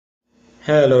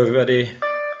Hello, everybody.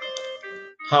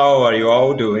 How are you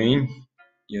all doing?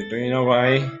 You're doing all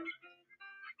right?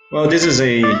 Well, this is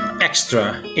a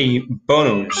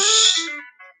bonus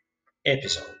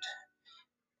episode,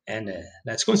 and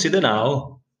let's consider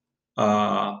now.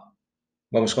 Uh,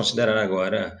 Vamos considerar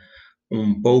agora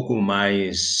pouco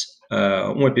mais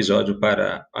um episódio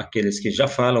para aqueles que já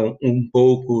falam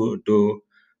pouco do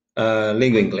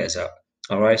língua inglesa.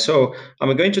 All right, so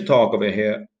I'm going to talk over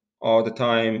here all the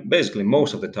time, basically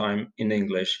most of the time in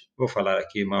English. Vou falar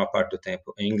aqui a maior parte do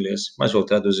tempo em inglês, mas vou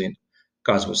traduzindo,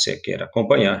 caso você queira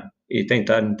acompanhar e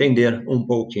tentar entender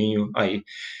pouquinho aí.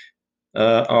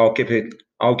 I'll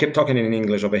keep talking in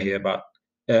English over here, but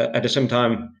at the same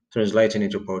time translating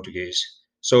into Portuguese,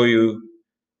 so you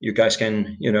guys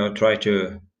can try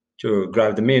to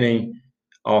grab the meaning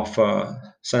of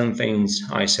some things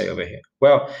I say over here.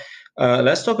 Well,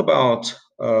 let's talk about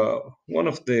one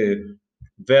of the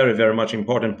very, very much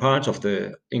important parts of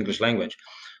the English language.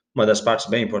 Uma das partes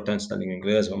bem importantes da língua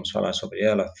inglesa, vamos falar sobre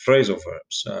ela, phrasal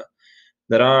verbs.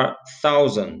 There are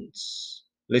thousands,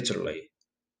 literally,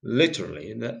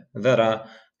 there are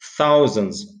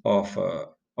thousands of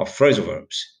phrasal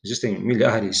verbs. Existem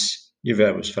milhares de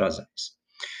verbos frasais.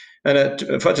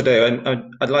 And for today,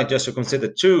 I'd like just to consider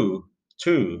two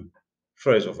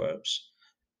phrasal verbs.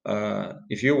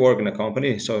 If you work in a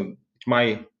company, so it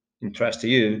might interest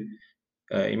you.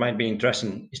 It might be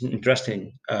interesting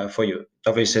for you.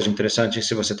 Talvez seja interessante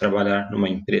se você trabalhar numa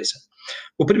empresa.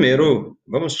 O primeiro,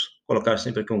 vamos colocar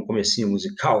sempre aqui comecinho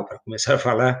musical para começar a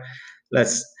falar.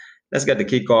 Let's let's get the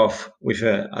kick off with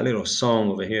a little song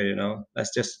over here.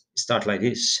 Let's just start like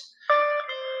this.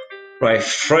 Right,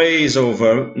 phrasal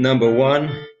verb number one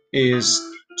is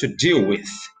to deal with.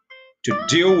 To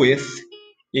deal with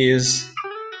is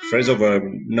phrasal verb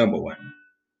number one.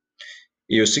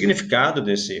 E o significado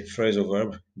desse phrasal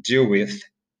verb, deal with,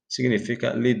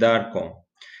 significa lidar com.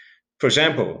 For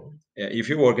example, if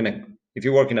you work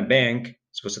in a bank,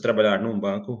 se você trabalhar num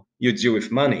banco, you deal with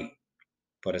money.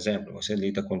 Por exemplo, você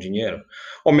lida com dinheiro.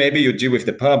 Or maybe you deal with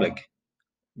the public.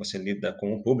 Você lida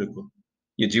com o público.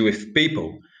 You deal with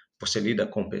people. Você lida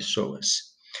com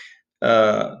pessoas.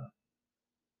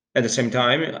 At the same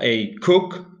time, a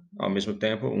cook, ao mesmo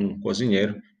tempo,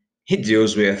 cozinheiro, he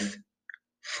deals with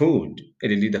food,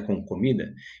 ele lida com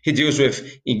comida. He deals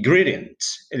with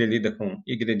ingredients, ele lida com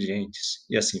ingredientes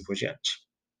e assim por diante.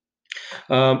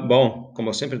 Bom, como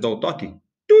eu sempre dou o toque,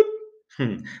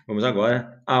 vamos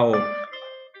agora ao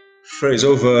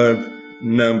phrasal verb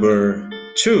number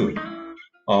two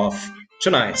of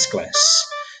tonight's class.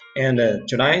 And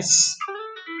tonight's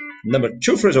number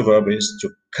two phrasal verb is to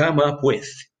come up with.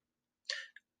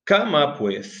 Come up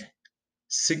with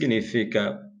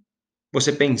significa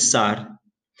você pensar,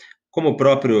 como o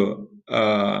próprio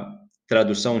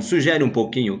tradução sugere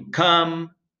pouquinho,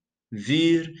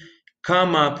 vir,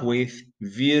 come up with,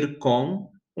 vir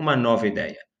com uma nova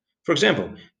ideia. For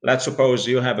example, let's suppose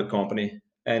you have a company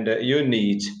and you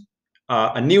need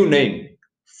a new name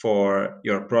for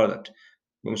your product.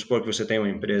 Vamos supor que você tem uma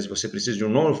empresa, você precisa de um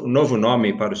novo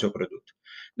nome para o seu produto.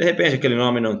 De repente, aquele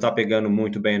nome não está pegando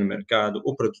muito bem no mercado,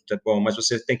 o produto é bom, mas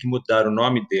você tem que mudar o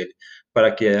nome dele para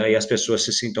que aí as pessoas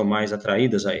se sintam mais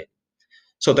atraídas a ele.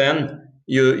 So then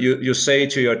you say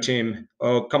to your team,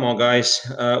 oh, come on, guys,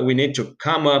 we need to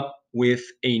come up with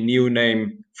a new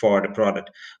name for the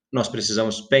product. Nós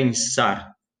precisamos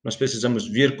pensar, nós precisamos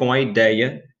vir com a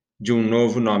ideia de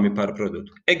novo nome para o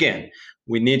produto. Again,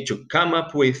 we need to come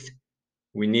up with,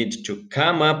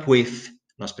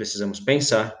 nós precisamos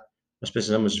pensar, nós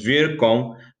precisamos vir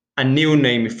com a new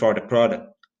name for the product,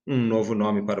 novo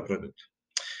nome para o produto.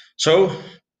 So,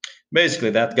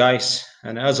 basically that, guys.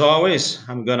 And as always,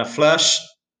 I'm gonna flush.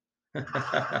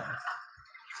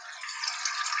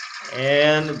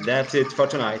 And that's it for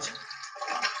tonight.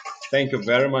 Thank you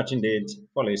very much indeed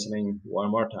for listening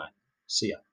one more time. See ya.